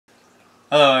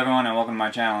Hello everyone and welcome to my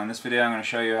channel. In this video I'm going to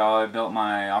show you how I built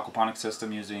my aquaponics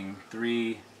system using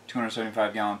three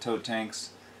 275-gallon tote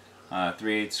tanks,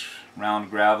 3/8 round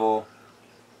gravel,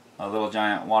 a little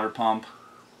giant water pump,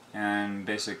 and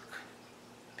basic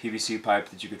PVC pipe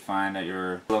that you could find at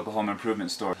your local home improvement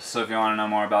store. So if you want to know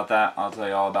more about that, I'll tell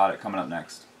you all about it coming up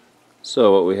next.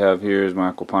 So what we have here is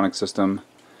my aquaponics system.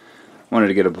 Wanted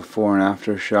to get a before and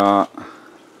after shot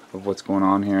of what's going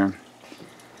on here.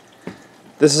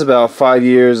 This is about 5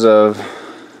 years of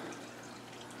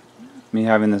me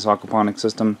having this aquaponics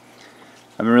system.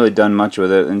 I haven't really done much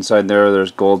with it. Inside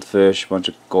there's goldfish, a bunch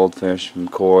of goldfish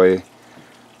and koi.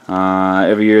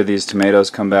 Every year these tomatoes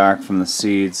come back from the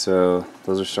seeds, so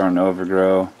those are starting to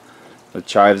overgrow. The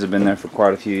chives have been there for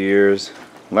quite a few years.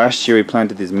 Last year we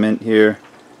planted these mint here,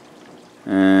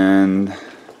 and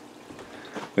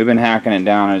we've been hacking it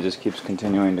down and it just keeps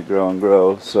continuing to grow and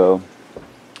grow, so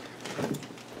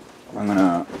I'm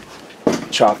gonna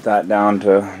chop that down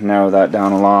to narrow that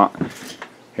down a lot.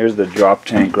 Here's the drop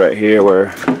tank right here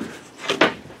where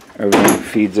everything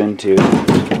feeds into.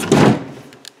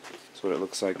 That's what it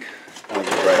looks like as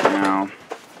of right now.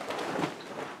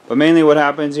 But mainly what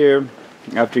happens here,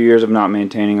 after years of not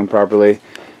maintaining them properly,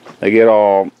 they get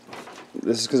all,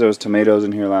 this is because there was tomatoes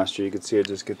in here last year, you can see it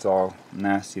just gets all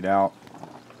nastied out.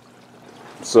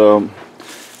 So,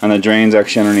 and the drain's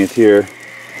actually underneath here,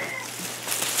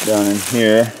 down in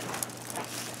here.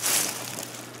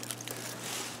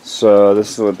 So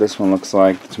this is what this one looks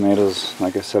like. The tomatoes,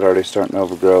 like I said, are already starting to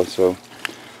overgrow, so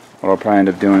what I'll probably end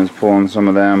up doing is pulling some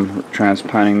of them,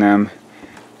 transplanting them,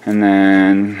 and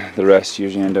then the rest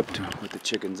usually end up with the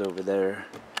chickens over there.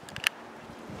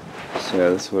 So yeah,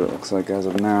 this is what it looks like as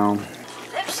of now.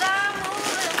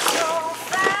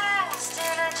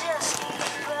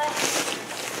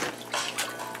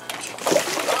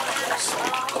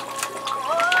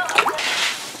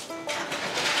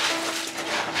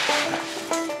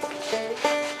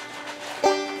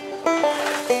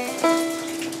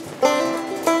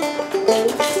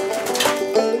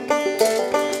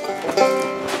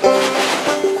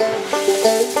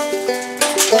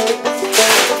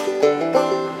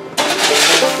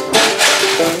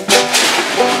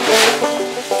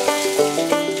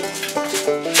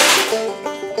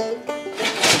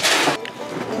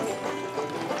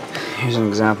 Here's an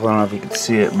example, I don't know if you can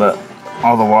see it, but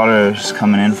all the water is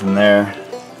coming in from there.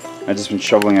 I've just been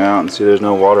shoveling it out and see there's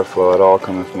no water flow at all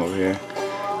coming from over here.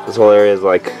 This whole area is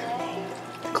like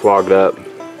clogged up.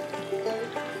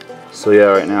 So yeah,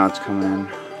 right now it's coming in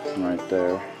from right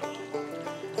there.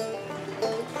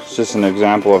 It's just an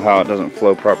example of how it doesn't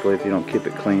flow properly if you don't keep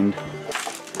it cleaned.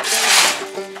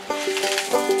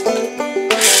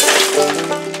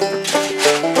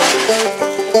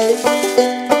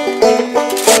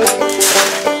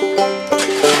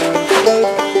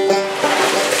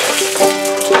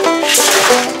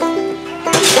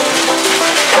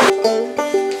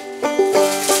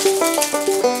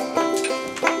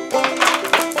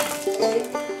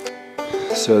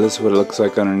 So this is what it looks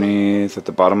like underneath at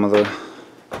the bottom of the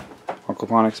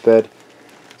aquaponics bed.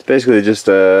 It's basically just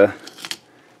a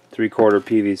 3/4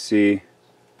 PVC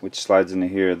which slides into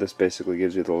here. This basically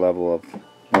gives you the level of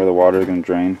where the water is going to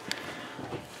drain.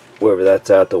 Wherever that's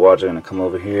at, the water is going to come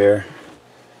over here.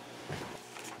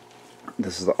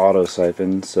 This is the auto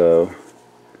siphon, so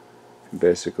it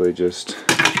basically just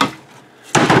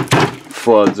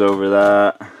floods over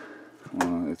that.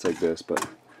 Well, it's like this, but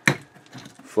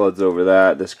floods over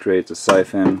that. This creates a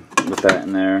siphon with that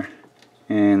in there,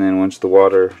 and then once the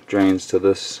water drains to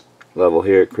this level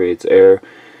here, it creates air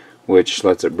which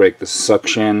lets it break the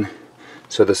suction.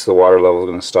 So this, the water level is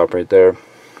going to stop right there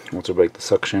once it breaks the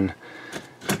suction,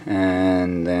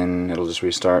 and then it'll just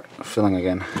restart filling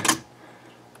again.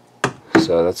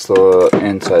 So that's the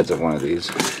insides of one of these.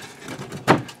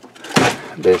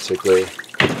 Basically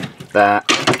that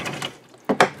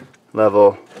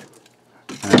level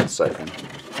and that siphon.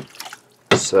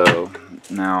 So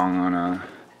now I'm gonna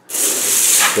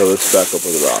fill this back up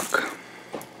with rock.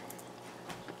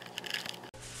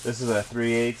 This is a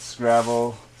 3/8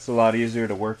 gravel. It's a lot easier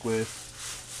to work with,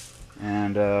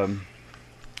 and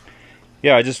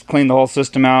yeah, I just cleaned the whole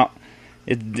system out.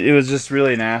 It was just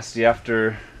really nasty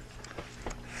after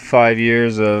 5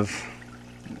 years of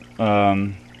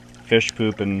fish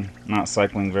poop and not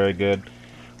cycling very good.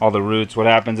 All the roots. What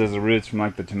happens is the roots from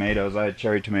like the tomatoes. I had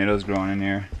cherry tomatoes growing in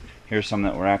here. Here's some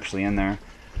that were actually in there.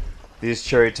 These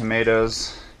cherry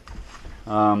tomatoes,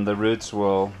 the roots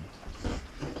will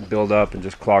build up and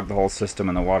just clog the whole system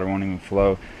and the water won't even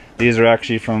flow. These are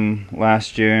actually from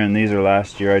last year, and these are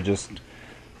last year. I just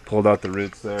pulled out the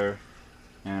roots there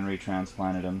and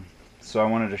retransplanted them. So I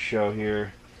wanted to show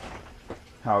here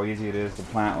how easy it is to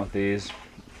plant with these,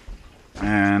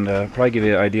 and probably give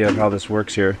you an idea of how this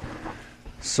works here.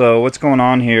 So what's going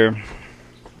on here,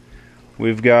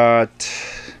 we've got,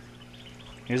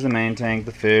 here's the main tank,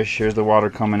 the fish, here's the water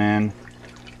coming in.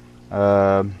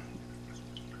 There's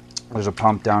a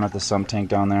pump down at the sump tank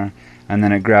down there, and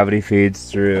then it gravity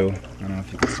feeds through, I don't know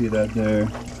if you can see that there,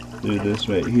 through this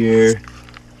right here,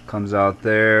 comes out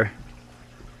there.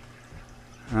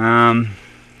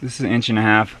 This is 1.5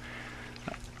 inches.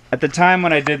 At the time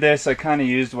when I did this, I kind of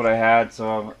used what I had,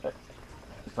 so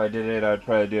if I did it, I'd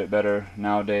probably do it better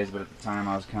nowadays, but at the time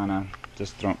I was kind of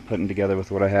just putting together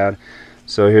with what I had.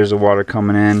 So here's the water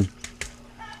coming in,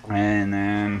 and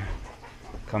then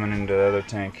coming into the other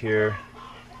tank here.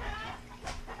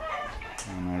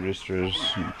 And my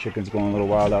roosters and chickens going a little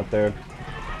wild out there.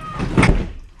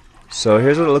 So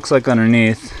here's what it looks like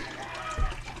underneath.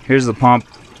 Here's the pump.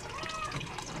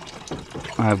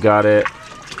 I've got it.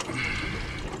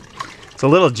 It's a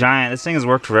little giant. This thing has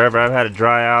worked forever. I've had it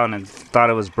dry out and I thought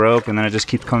it was broke, and then it just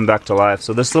keeps coming back to life.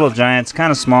 So this little giant's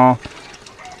kind of small,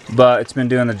 but it's been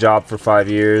doing the job for 5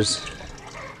 years,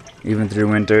 even through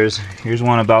winters. Here's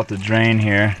one about to drain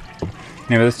here.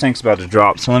 Anyway, this tank's about to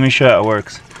drop, so let me show you how it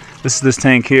works. This is this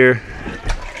tank here.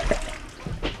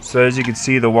 So as you can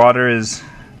see, the water is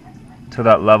to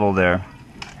that level there.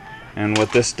 And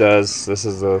what this does, this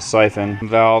is a siphon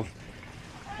valve.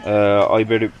 All you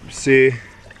better see,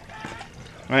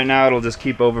 right now it'll just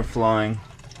keep overflowing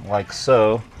like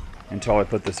so until I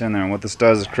put this in there. And what this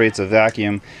does is creates a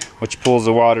vacuum which pulls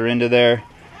the water into there,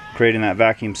 creating that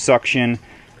vacuum suction,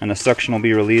 and the suction will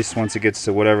be released once it gets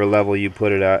to whatever level you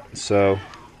put it at. So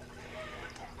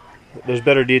there's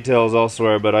better details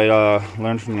elsewhere, but I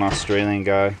learned from an Australian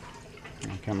guy. I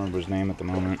can't remember his name at the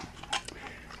moment.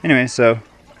 Anyway, so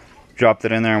dropped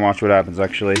it in there and watch what happens.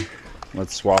 Actually,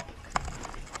 let's swap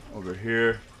over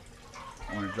here.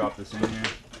 I want to drop this in here.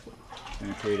 It's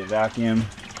going to create a vacuum.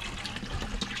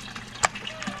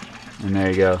 And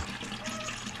there you go.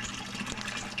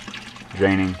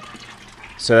 Draining.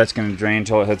 So that's going to drain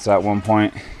until it hits that one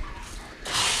point.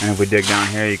 And if we dig down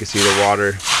here, you can see the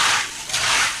water.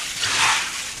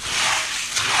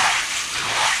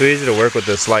 So easy to work with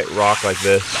this light rock like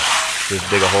this. Just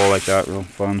dig a hole like that, real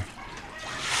fun.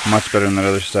 Much better than that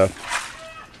other stuff.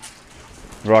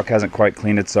 The rock hasn't quite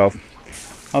cleaned itself.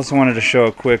 I also wanted to show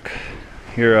a quick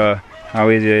here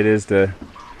how easy it is to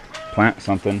plant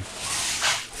something.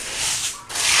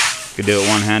 You could do it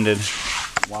one-handed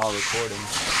while recording.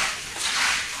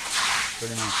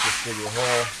 Pretty much just dig your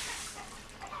hole,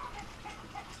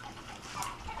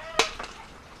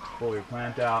 pull your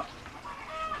plant out,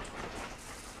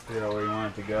 figure out where you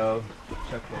want it to go,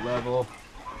 check the level,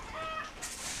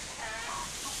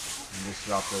 and just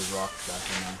drop those rocks back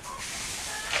in there.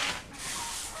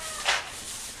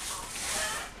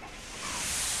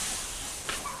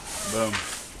 Boom.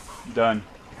 Done.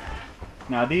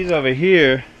 Now these over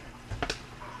here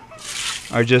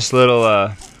are just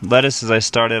little lettuces I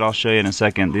started. I'll show you in a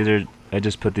second. These are, I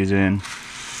just put these in.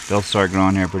 They'll start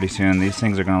growing here pretty soon. These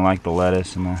things are gonna like the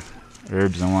lettuce and the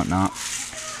herbs and whatnot.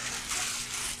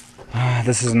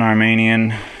 This is an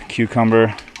Armenian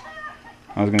cucumber.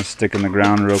 I was gonna stick in the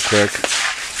ground real quick.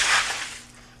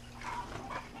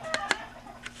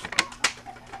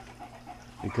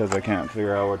 Because I can't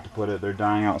figure out where to put it. They're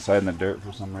dying outside in the dirt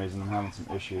for some reason. I'm having some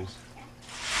issues.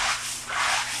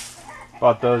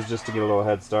 Bought those just to get a little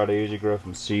head start. I usually grow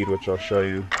from seed, which I'll show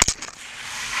you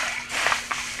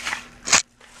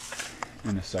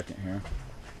in a second here.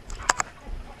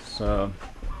 So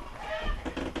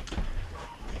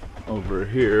over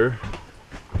here,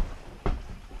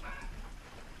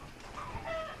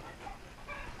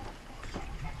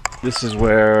 this is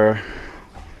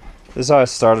how I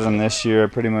started them this year. I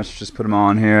pretty much just put them all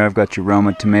in here. I've got your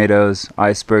Roma tomatoes,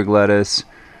 iceberg lettuce,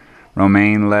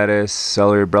 romaine lettuce,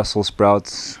 celery, Brussels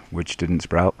sprouts, which didn't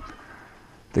sprout.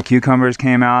 The cucumbers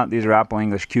came out. These are apple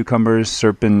English cucumbers,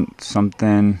 serpent.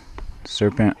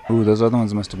 Ooh, those other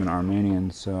ones must have been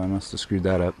Armenian, so I must have screwed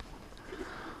that up.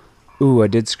 Ooh, I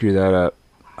did screw that up.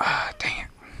 Ah, dang it.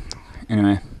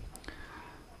 Anyway,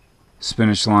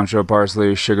 spinach, cilantro,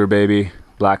 parsley, sugar baby,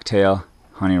 blacktail,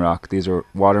 honey rock. These are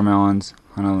watermelons,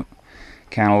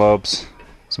 cantaloupes,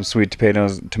 some sweet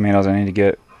tomatoes I need to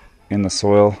get in the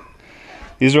soil.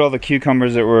 These are all the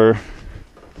cucumbers that were,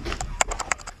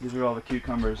 these are all the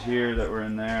cucumbers here that were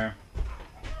in there.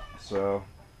 So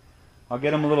I'll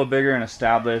get them a little bigger and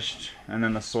established, and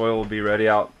then the soil will be ready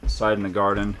outside in the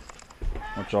garden,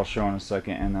 which I'll show in a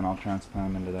second, and then I'll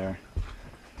transplant them into there.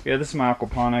 Yeah, this is my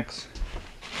aquaponics.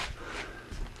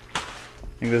 I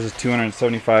think this is a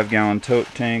 275 gallon tote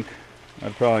tank.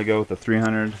 I'd probably go with a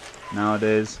 300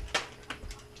 nowadays.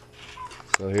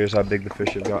 So here's how big the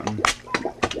fish have gotten.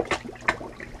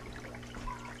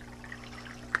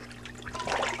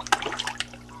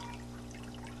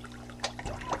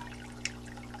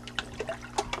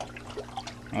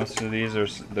 Most of these are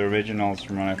the originals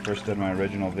from when I first did my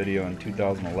original video in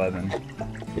 2011.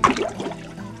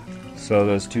 So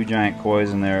those two giant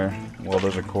kois in there, well,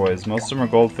 those are kois. Most of them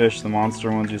are goldfish. The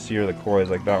monster ones you see are the kois,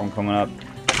 like that one coming up,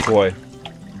 koi.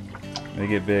 They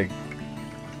get big,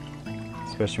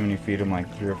 especially when you feed them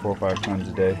like 3 or 4 or 5 times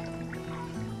a day.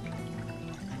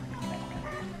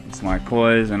 It's my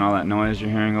kois and all that noise you're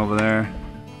hearing over there.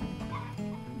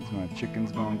 It's my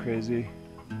chickens going crazy.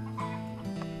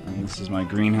 And this is my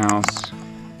greenhouse.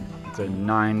 It's a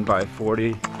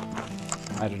 9x40.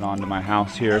 Added onto my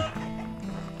house here.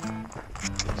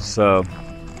 So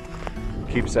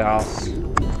keeps the house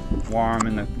warm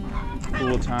in the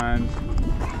cool times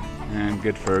and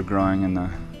good for growing in the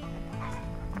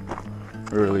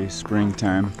early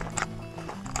springtime.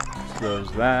 So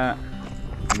there's that.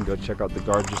 You can go check out the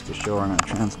garden just to show where I'm going to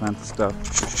transplant the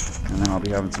stuff. And then I'll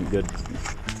be having some good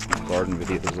garden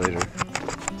videos later.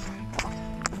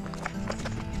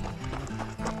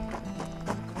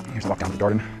 Here's a walk down the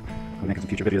garden. I'm making some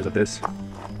future videos of this.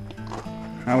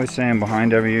 I always say I'm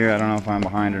behind every year. I don't know if I'm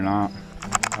behind or not.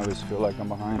 I always feel like I'm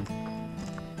behind.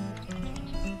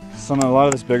 A lot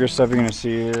of this bigger stuff you're gonna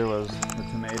see here was the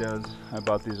tomatoes. I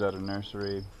bought these at a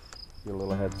nursery. Get a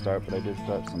little head start, but I did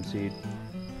start some seed.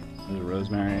 There's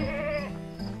rosemary.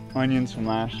 Onions from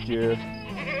last year.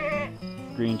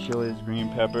 Green chilies,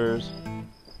 green peppers.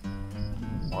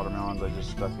 Watermelons I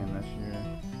just stuck in this year.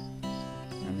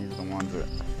 And these are the ones that...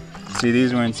 See,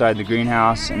 these were inside the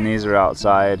greenhouse and these are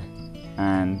outside.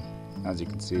 And as you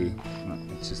can see,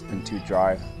 it's just been too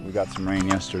dry. We got some rain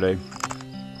yesterday.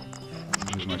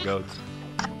 Here's my goats.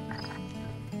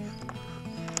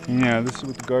 And yeah, this is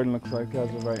what the garden looks like as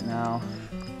of right now.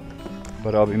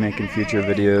 But I'll be making future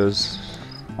videos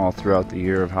all throughout the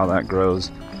year of how that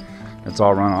grows. It's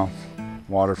all runoff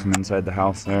water from inside the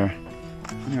house there.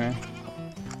 Anyway,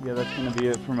 yeah, that's gonna be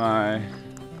it for my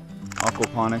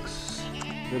Aquaponics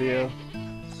video.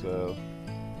 So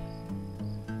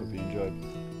hope you enjoyed.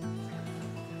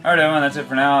 Alright everyone, that's it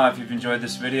for now. If you've enjoyed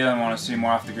this video and want to see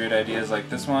more off the grid ideas like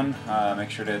this one,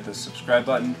 make sure to hit the subscribe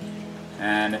button.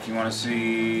 And if you want to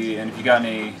see, and if you got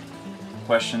any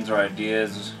questions or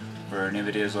ideas for new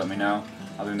videos, let me know.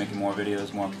 I'll be making more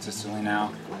videos more consistently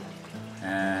now.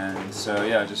 And so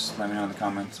yeah, just let me know in the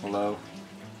comments below.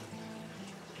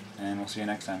 And we'll see you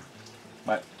next time.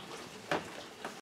 Bye.